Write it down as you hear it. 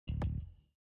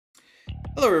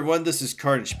Hello everyone, this is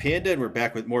Carnage Panda, and we're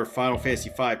back with more Final Fantasy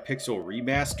V Pixel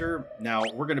Remaster. Now,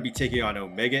 we're going to be taking on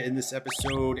Omega in this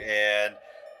episode, and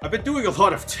I've been doing a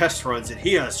lot of test runs, and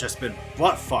he has just been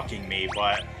butt-fucking me,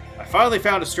 but I finally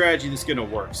found a strategy that's going to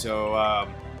work. So,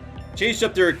 changed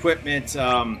up their equipment.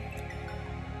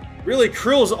 Really,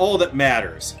 Krile's all that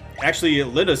matters. Actually,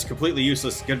 Linda's completely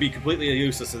useless, going to be completely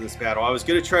useless in this battle. I was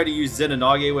going to try to use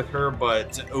Zenonage with her,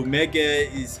 but Omega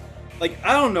is... like,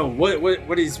 I don't know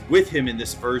what is with him in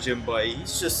this version, but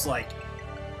he's just like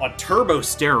on turbo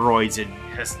steroids and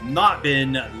has not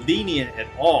been lenient at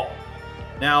all.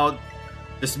 Now,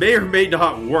 this may or may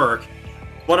not work,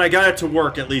 but I got it to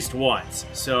work at least once.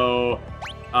 So,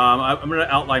 I'm going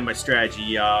to outline my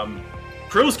strategy.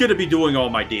 Krile's going to be doing all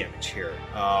my damage here.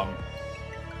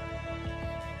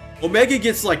 Omega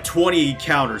gets like 20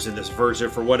 counters in this version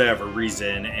for whatever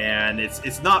reason, and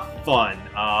it's not fun.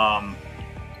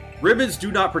 Ribbons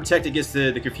do not protect against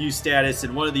the confused status,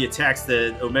 and one of the attacks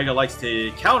that Omega likes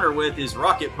to counter with is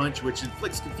Rocket Punch, which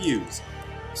inflicts confuse.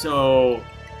 So,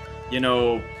 you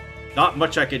know, not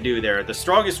much I can do there. The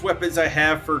strongest weapons I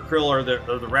have for Krile are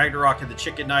the Ragnarok and the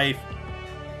Chicken Knife,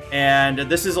 and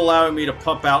this is allowing me to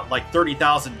pump out like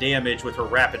 30,000 damage with her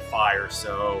Rapid Fire,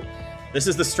 so this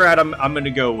is the strat I'm going to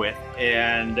go with,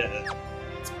 and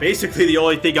it's basically the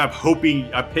only thing I'm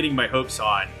pinning my hopes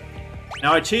on.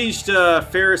 Now, I changed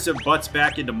Ferris and Butts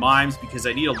back into Mimes because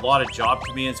I need a lot of job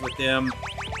commands with them.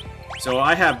 So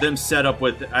I have them set up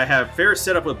with... I have Ferris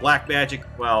set up with Black Magic.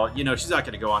 Well, you know, she's not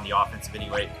going to go on the offensive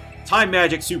anyway. Time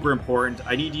Magic, super important.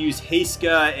 I need to use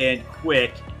Heiska and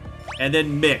Quick, and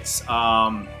then Mix.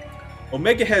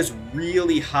 Omega has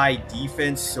really high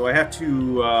defense, so I have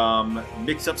to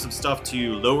mix up some stuff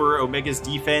to lower Omega's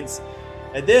defense.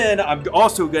 And then I'm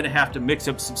also going to have to mix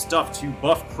up some stuff to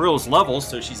buff Krile's levels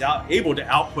so she's able to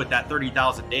output that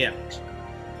 30,000 damage.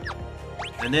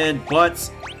 And then Butts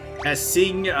has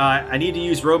Sing. I need to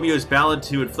use Romeo's Ballad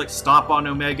to inflict Stop on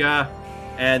Omega.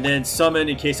 And then Summon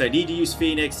in case I need to use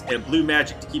Phoenix. And Blue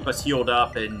Magic to keep us healed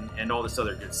up and all this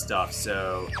other good stuff.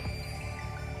 So...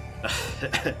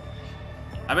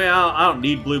 I mean, I don't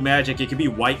need blue magic. It could be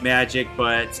white magic,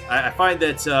 but I find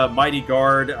that Mighty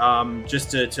Guard,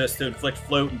 just to inflict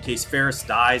float in case Ferris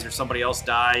dies or somebody else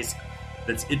dies,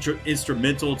 that's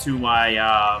instrumental to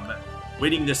my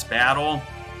winning this battle.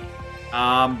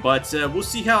 But we'll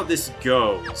see how this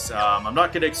goes. I'm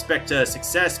not going to expect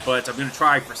success, but I'm going to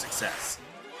try for success.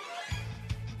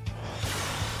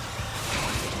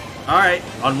 Alright,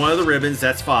 on one of the ribbons,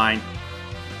 that's fine.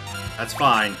 That's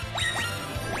fine.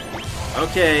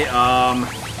 Okay,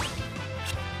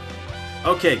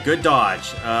 okay, good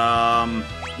dodge.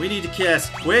 We need to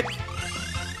cast Quick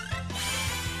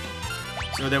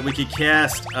so that we can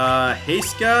cast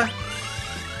Heiska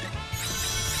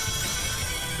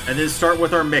and then start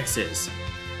with our mixes.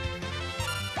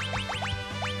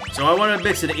 So I want to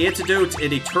mix an Antidote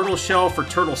and a Turtle Shell for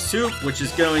Turtle Soup, which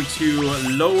is going to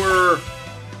lower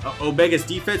Omega's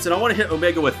defense, and I want to hit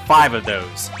Omega with 5 of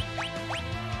those.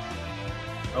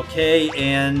 Okay,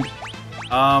 and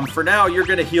for now, you're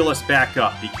going to heal us back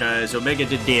up because Omega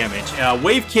did damage.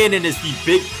 Wave Cannon is the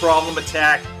big problem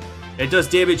attack. It does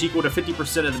damage equal to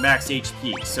 50% of the max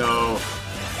HP, so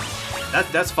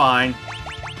that's fine.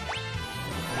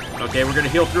 Okay, we're going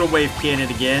to heal through a Wave Cannon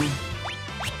again.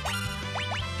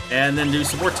 And then do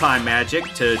some more Time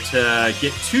Magic to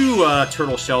get 2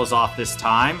 Turtle Shells off this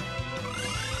time.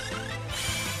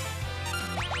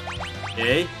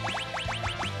 Okay.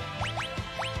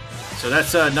 So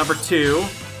that's number 2.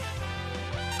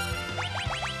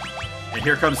 And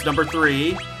here comes number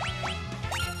 3.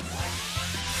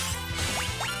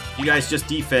 You guys just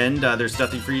defend. There's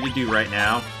nothing for you to do right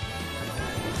now.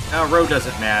 Oh, row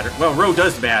doesn't matter. Well, row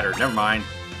does matter. Never mind.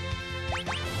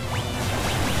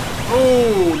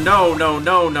 Oh, no, no,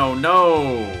 no, no,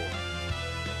 no.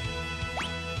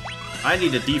 I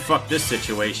need to defuck this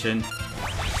situation.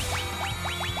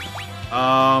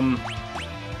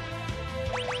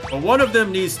 Well, one of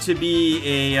them needs to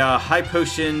be a high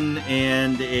potion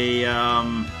and a,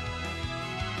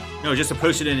 no, just a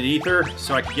potion and an ether,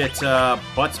 so I can get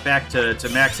Butts back to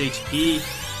max HP.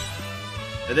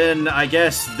 And then I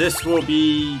guess this will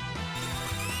be...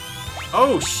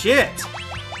 Oh, shit!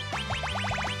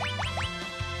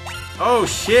 Oh,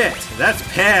 shit! That's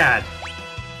bad!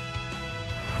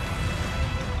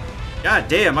 God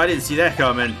damn, I didn't see that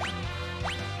coming.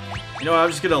 You know what, I'm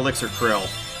just gonna Elixir Krile.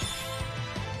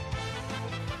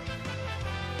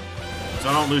 So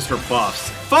I don't lose her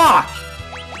buffs. Fuck!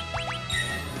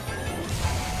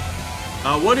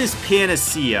 What is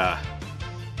Panacea?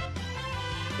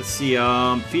 Let's see,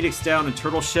 Phoenix down and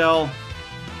Turtle Shell.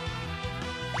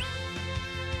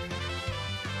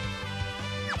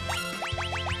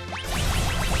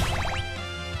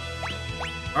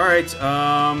 Alright,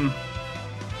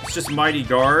 it's just Mighty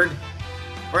Guard.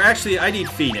 Or actually, I need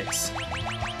Phoenix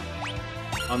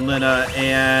on Lina,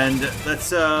 and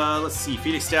let's see,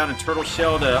 Phoenix down and Turtle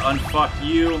Shell to unfuck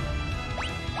you.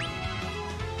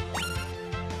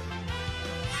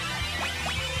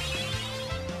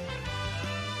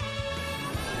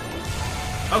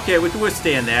 Okay, we can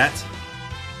withstand that.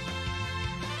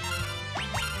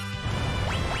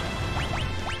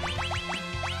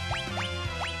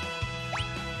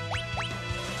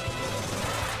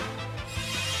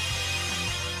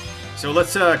 So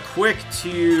let's quick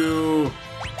to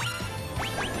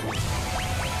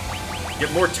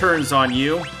get more turns on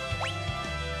you.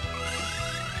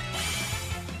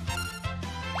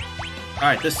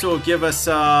 Alright, this will give us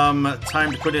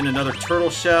time to put in another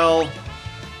Turtle Shell.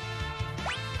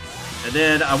 And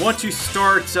then I want to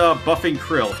start buffing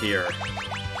Krile here.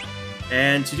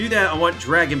 And to do that, I want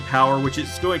Dragon Power, which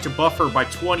is going to buff her by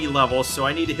 20 levels, so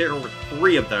I need to hit her with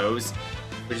 3 of those,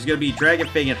 which is going to be Dragon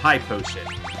Fang and High Potion.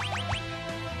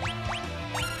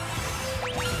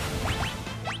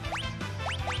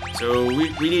 So we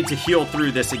need to heal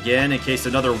through this again in case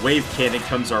another Wave Cannon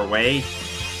comes our way.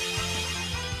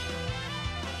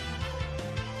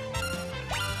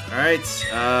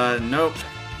 Alright, nope.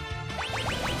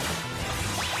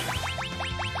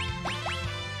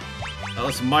 Now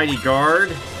let's Mighty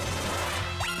Guard.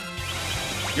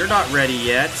 You're not ready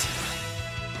yet.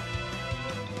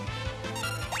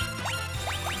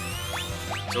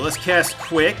 So let's cast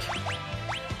Quick.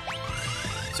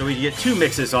 So we can get 2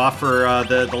 mixes off for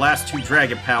the last 2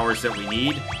 Dragon Powers that we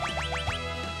need.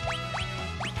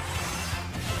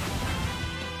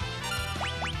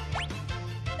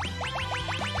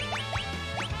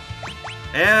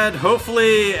 And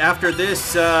hopefully after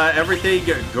this, everything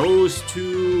goes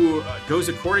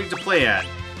according to plan.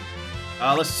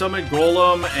 Let's summon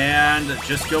Golem and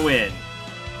just go in.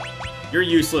 You're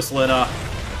useless, Lina.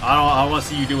 I don't want to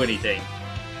see you do anything.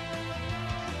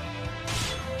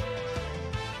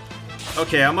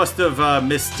 Okay, I must have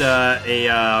missed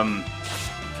a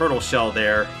Turtle Shell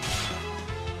there.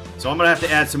 So I'm going to have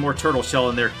to add some more Turtle Shell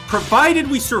in there, provided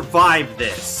we survive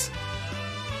this.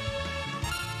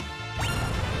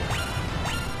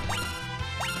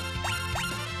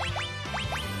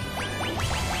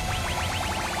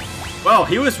 Well,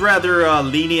 he was rather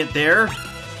lenient there.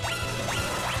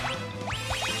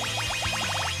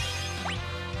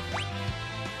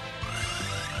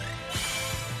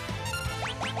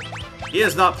 He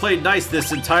has not played nice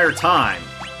this entire time.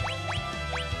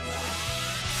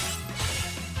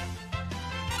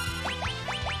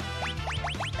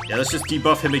 Yeah, let's just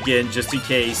debuff him again, just in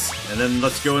case. And then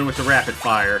let's go in with the Rapid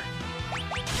Fire.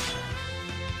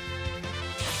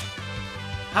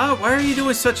 Why are you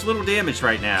doing such little damage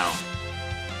right now?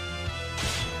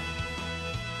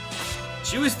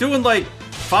 She was doing like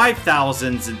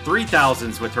 5,000s and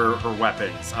 3,000s with her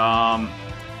weapons.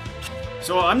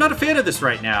 So I'm not a fan of this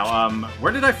right now.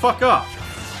 Where did I fuck up?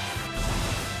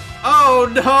 Oh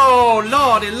no,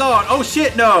 lordy lord. Oh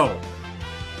shit, no.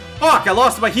 Fuck, I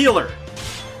lost my healer.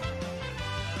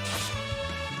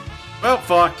 Well,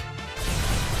 fuck.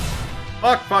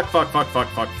 Fuck, fuck, fuck, fuck, fuck,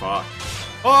 fuck, fuck.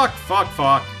 Fuck, fuck,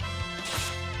 fuck.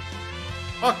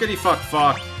 Fuckity fuck,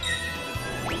 fuck.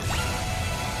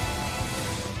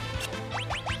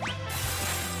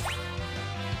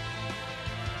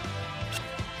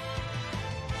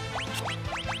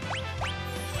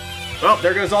 Well,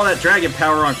 there goes all that Dragon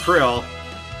Power on Krile.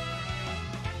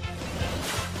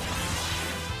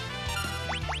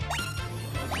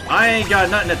 I ain't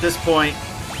got nothing at this point.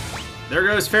 There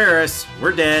goes Ferris.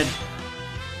 We're dead.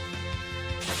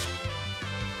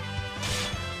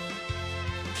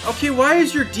 Okay, why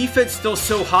is your defense still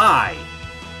so high?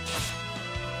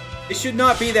 It should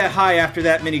not be that high after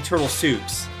that many turtle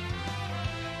soups.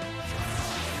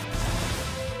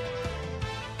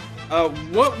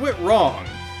 What went wrong?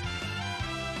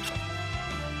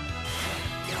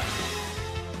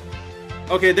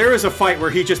 Okay, there is a fight where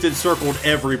he just encircled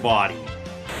everybody.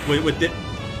 With the...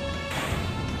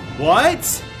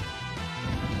 What?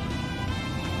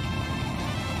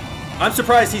 I'm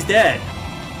surprised he's dead.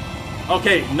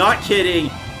 Okay, not kidding.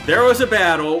 There was a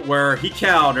battle where he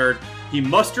countered, he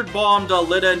mustard bombed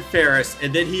Lina and Ferris,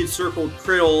 and then he encircled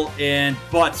Krile and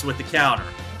Butts with the counter.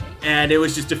 And it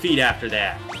was just defeat after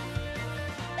that.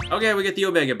 Okay, we get the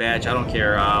Omega badge. I don't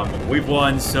care. We've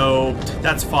won, so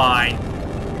that's fine.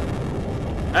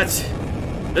 This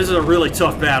is a really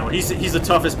tough battle. He's the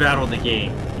toughest battle in the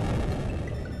game.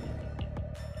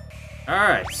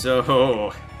 Alright,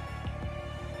 so...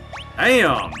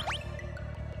 Damn!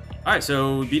 Alright,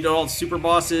 so we beat all the super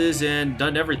bosses and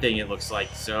done everything, it looks like.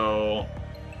 So...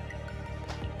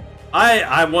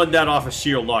 I won that off of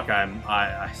sheer luck. I'm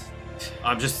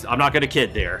not gonna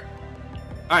kid there.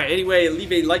 Alright, anyway,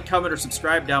 leave a like, comment, or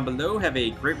subscribe down below. Have a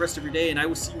great rest of your day, and I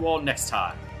will see you all next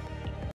time.